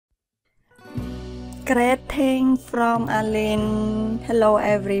Greeting from Aline. Hello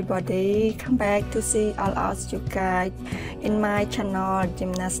everybody, come back to see all of you guys in my channel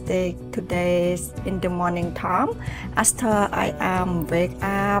Gymnastics. Today in the morning time after I am wake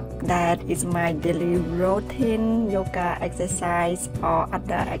up, that is my daily routine yoga exercise or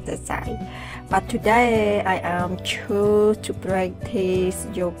other exercise. But today I am choose to practice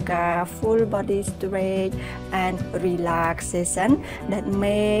yoga full body stretch and relaxation that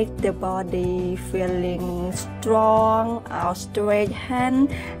make the body feeling strong or straight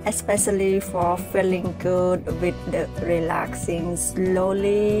hand, especially for feeling good with the relaxing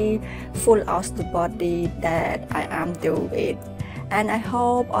slowly full of the body that I am doing. And I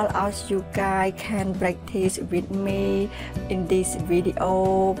hope all of you guys can practice with me in this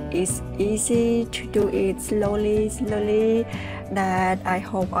video. It's easy to do it slowly, that I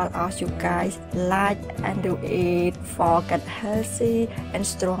hope all of you guys like and do it for get healthy and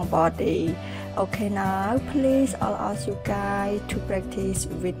strong body. Okay, now please all of you guys to practice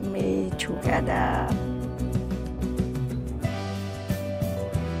with me together.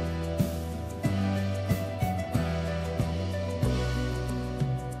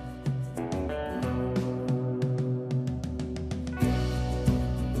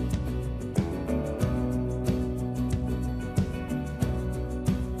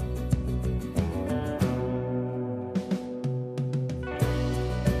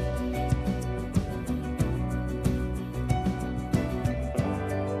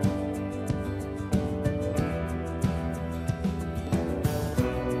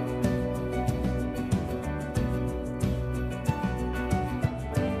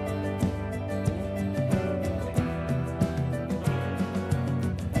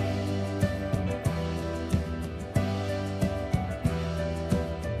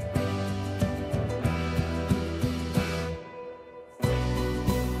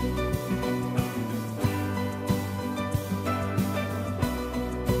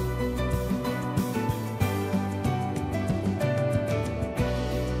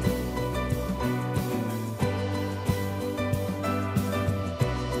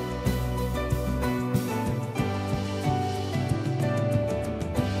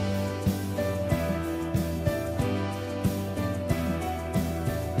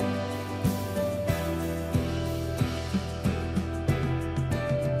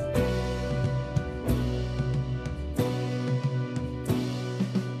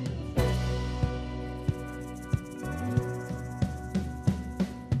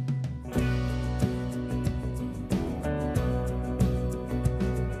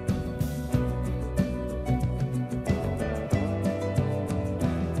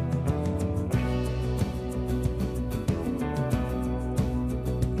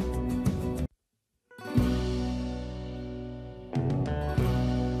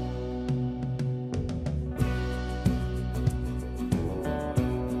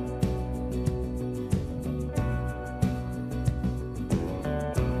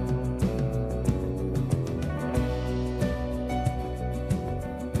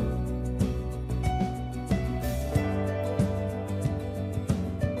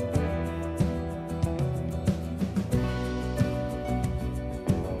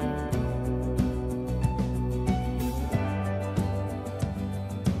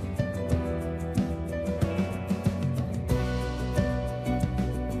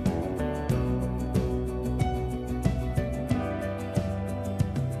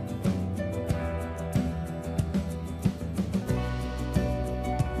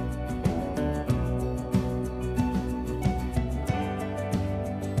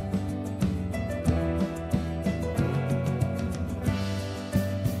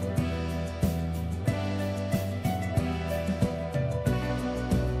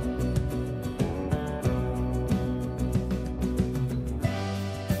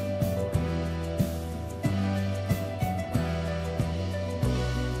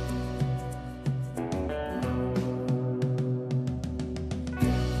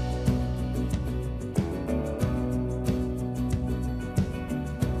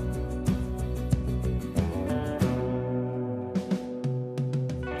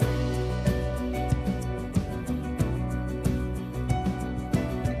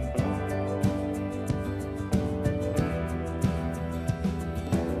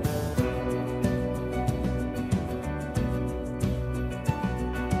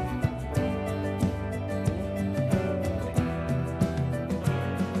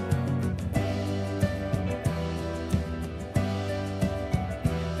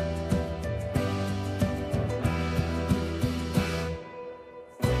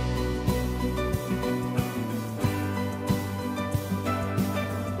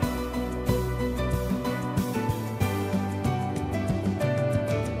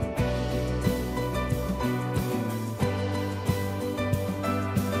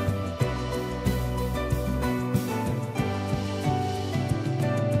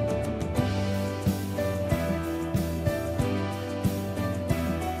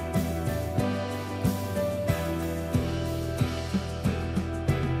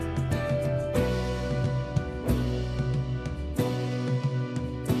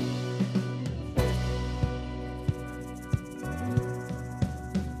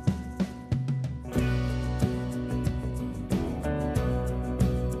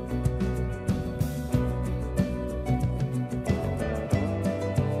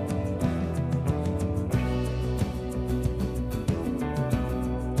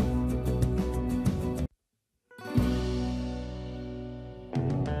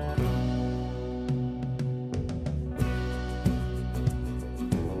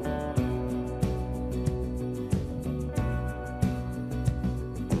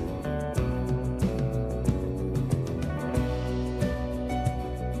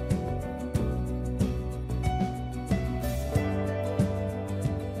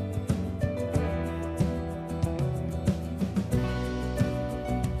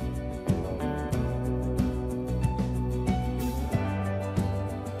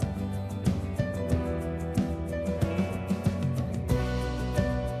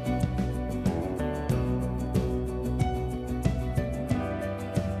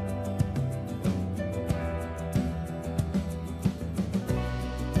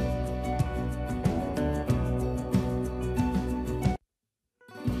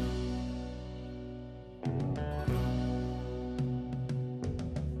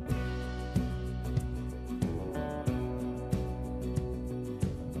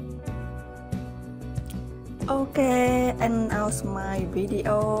 Okay, and now my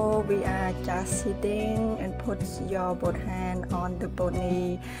video. We are just sitting and put your both hand on the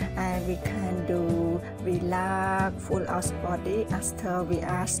body, and we can do relax full out body after we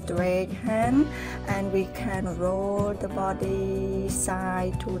are straight hand, and we can roll the body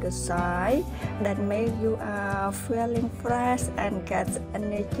side to the side. That make you are feeling fresh and get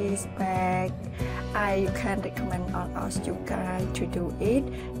energies back. I can recommend all of you guys to do it.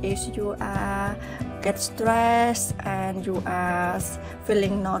 If you are get stressed and you are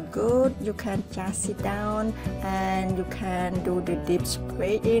feeling not good, you can just sit down and you can do the deep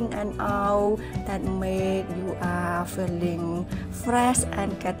breath in and out. That make you are feeling fresh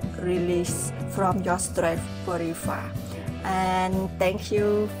and get release from your stress very far. And thank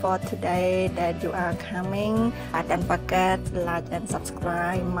you for today that you are coming. Don't forget like and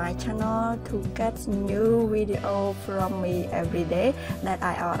subscribe my channel to get new video from me every day that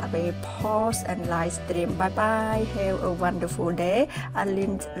I always post and live stream. Bye bye, have a wonderful day.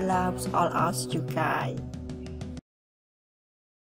 Aline loves all of you guys.